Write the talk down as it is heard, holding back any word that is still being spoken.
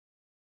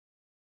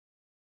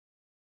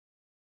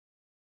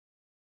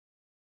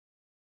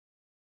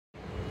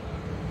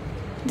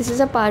This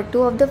is a part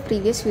 2 of the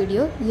previous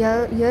video.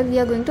 Here we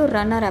are going to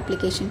run our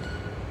application.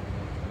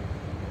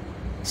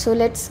 So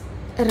let's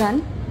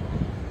run.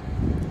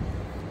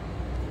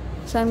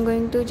 So I'm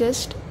going to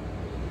just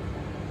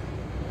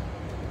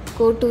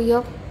go to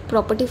your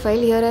property file.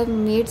 Here I've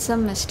made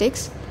some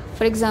mistakes.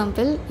 For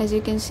example, as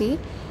you can see,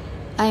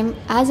 I'm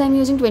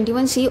using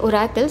 21C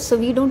Oracle, so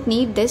we don't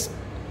need this.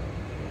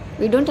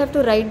 We don't have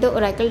to write the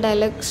Oracle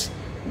Dialux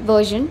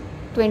version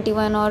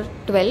 21 or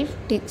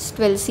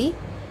 12C.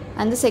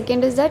 And the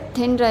second is that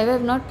thin drive, I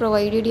have not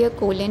provided your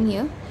colon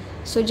here.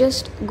 So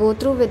just go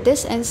through with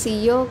this and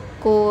see your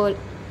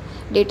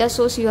data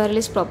source URL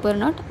is proper or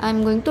not.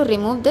 I'm going to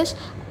remove this.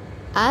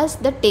 As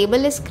the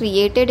table is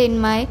created in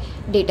my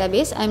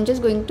database, I'm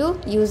just going to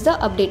use the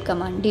update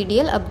command,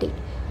 ddl update.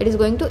 It is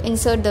going to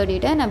insert the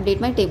data and update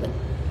my table.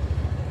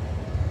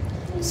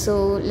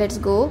 So let's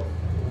go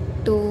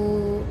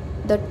to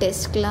the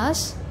test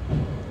class,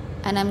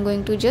 and I'm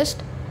going to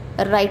just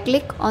right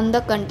click on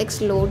the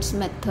context loads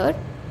method.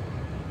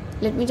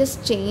 Let me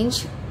just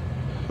change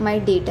my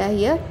data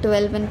here,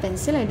 12 and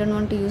pencil. I don't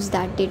want to use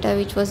that data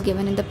which was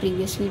given in the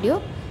previous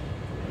video.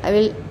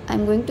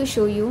 I'm going to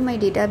show you my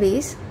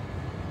database,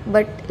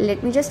 but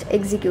let me just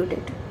execute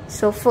it.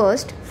 So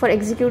first, for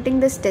executing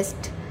this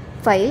test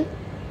file,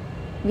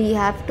 we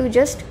have to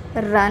just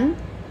run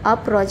our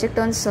project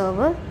on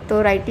server.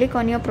 So right click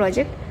on your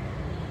project.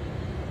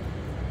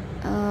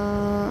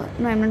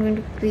 No, I'm not going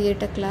to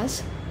create a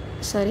class.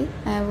 Sorry,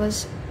 I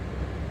was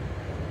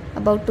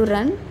about to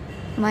run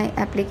my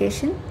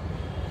application.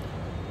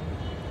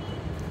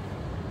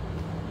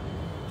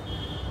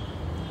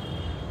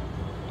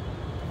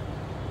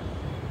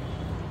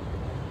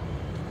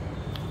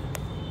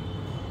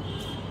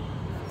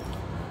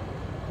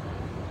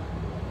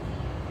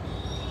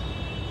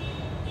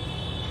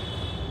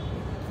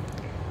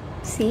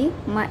 See,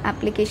 my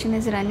application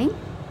is running,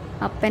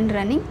 up and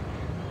running.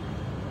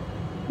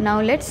 Now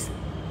let's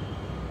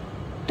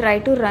try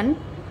to run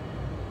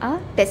a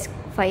test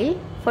file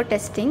for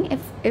testing if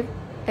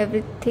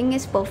everything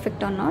is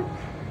perfect or not.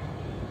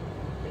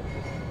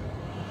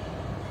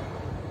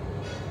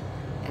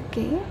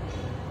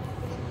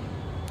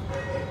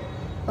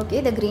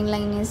 Okay, the green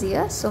line is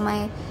here, so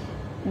my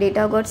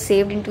data got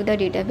saved into the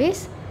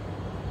database.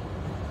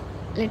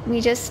 Let me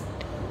just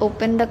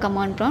open the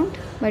command prompt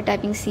by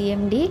typing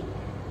cmd.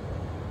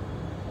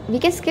 We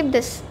can skip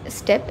this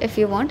step if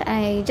you want.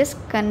 I just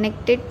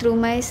connected through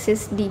my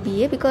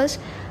sysdba because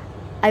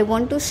I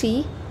want to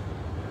see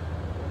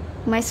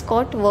my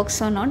Scott works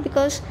or not,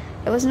 because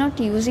I was not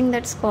using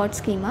that Scott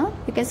schema.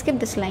 You can skip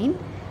this line.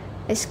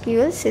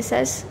 SQL sys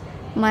as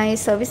my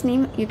service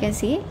name, you can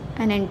see,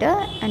 and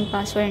enter, and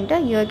password enter.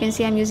 Here you can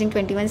see I'm using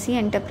 21C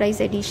Enterprise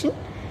Edition.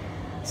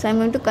 So I'm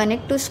going to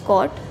connect to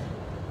Scott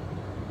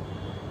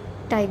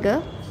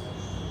Tiger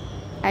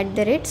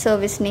 @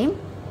 service name,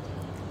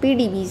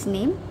 PDB's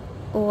name,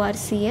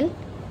 ORCL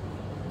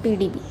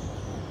PDB.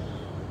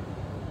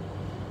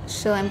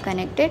 So I'm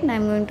connected, and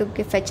I'm going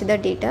to fetch the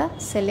data.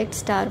 Select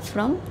star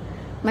from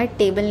my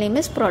table name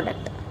is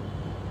product,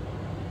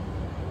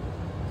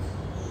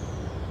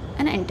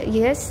 and enter.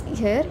 Yes,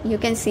 here you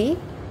can see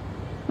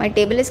my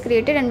table is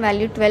created and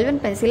value 12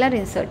 and pencil are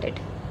inserted.